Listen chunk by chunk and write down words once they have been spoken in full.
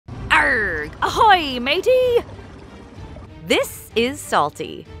Arrgh! Ahoy, matey! This is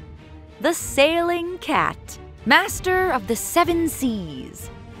Salty, the sailing cat, master of the 7 seas,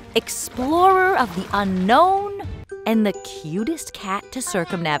 explorer of the unknown, and the cutest cat to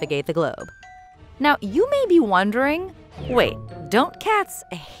circumnavigate the globe. Now, you may be wondering, wait, don't cats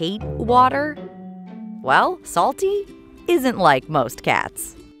hate water? Well, Salty isn't like most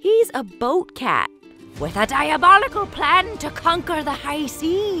cats. He's a boat cat with a diabolical plan to conquer the high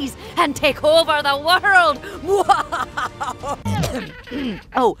seas and take over the world.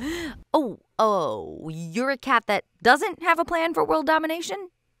 Oh, you're a cat that doesn't have a plan for world domination?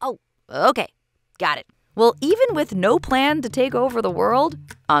 Oh, okay, got it. Well, even with no plan to take over the world,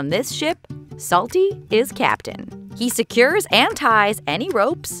 on this ship, Salty is captain. He secures and ties any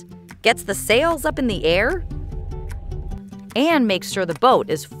ropes, gets the sails up in the air, and makes sure the boat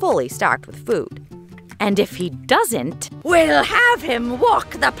is fully stocked with food. And if he doesn't, we'll have him walk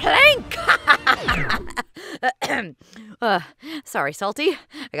the plank! Sorry, Salty.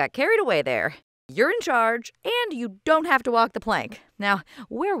 I got carried away there. You're in charge, and you don't have to walk the plank. Now,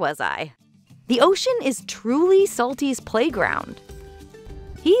 where was I? The ocean is truly Salty's playground.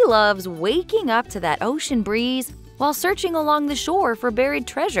 He loves waking up to that ocean breeze while searching along the shore for buried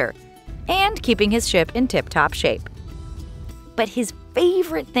treasure and keeping his ship in tip-top shape. But his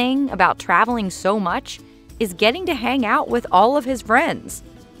favorite thing about traveling so much is getting to hang out with all of his friends.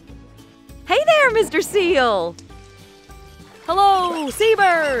 Hey there, Mr. Seal! Hello,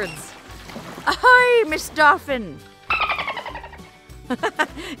 seabirds! Ahoy, Miss Dolphin!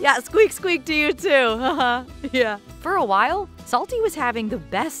 Yeah, squeak, squeak to you too. Yeah. For a while, Salty was having the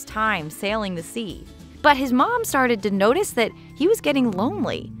best time sailing the sea. But his mom started to notice that he was getting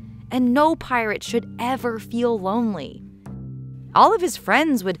lonely, and no pirate should ever feel lonely. All of his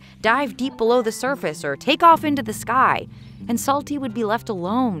friends would dive deep below the surface or take off into the sky, and Salty would be left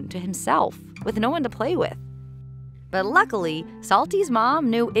alone to himself with no one to play with. But luckily, Salty's mom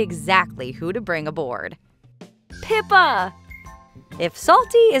knew exactly who to bring aboard. Pippa! If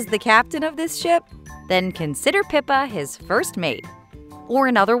Salty is the captain of this ship, then consider Pippa his first mate. Or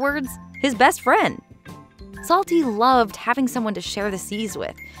in other words, his best friend. Salty loved having someone to share the seas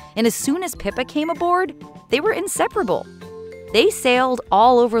with, and as soon as Pippa came aboard, they were inseparable. They sailed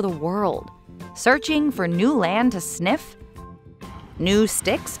all over the world, searching for new land to sniff, new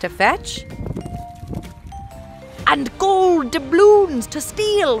sticks to fetch, and gold doubloons to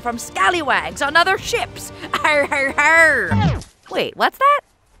steal from scallywags on other ships. Arr, arr, arr. Wait, what's that?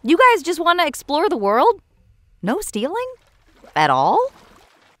 You guys just want to explore the world? No stealing? At all?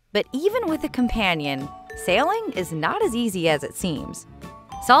 But even with a companion, sailing is not as easy as it seems.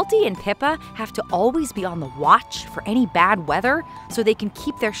 Salty and Pippa have to always be on the watch for any bad weather so they can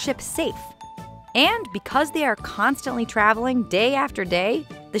keep their ship safe. And because they are constantly traveling day after day,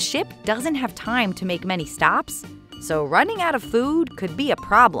 the ship doesn't have time to make many stops, so running out of food could be a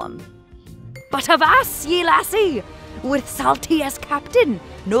problem. But avast, ye lassie! With Salty as captain,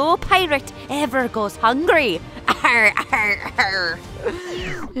 no pirate ever goes hungry. Arr, arr, arr.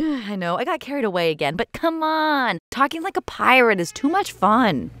 I know, I got carried away again, but come on. Talking like a pirate is too much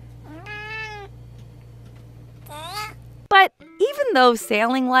fun. But even though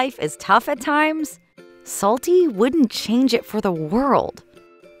sailing life is tough at times, Salty wouldn't change it for the world.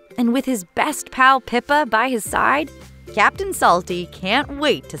 And with his best pal Pippa by his side, Captain Salty can't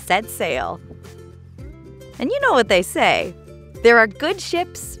wait to set sail. And you know what they say. There are good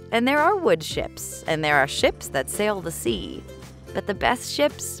ships, and there are wood ships, and there are ships that sail the sea. But the best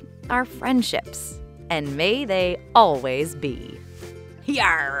ships are friendships, and may they always be.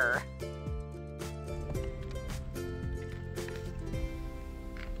 Yarr!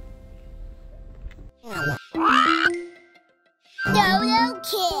 Dodo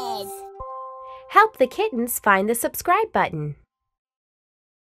Kids. Help the kittens find the subscribe button.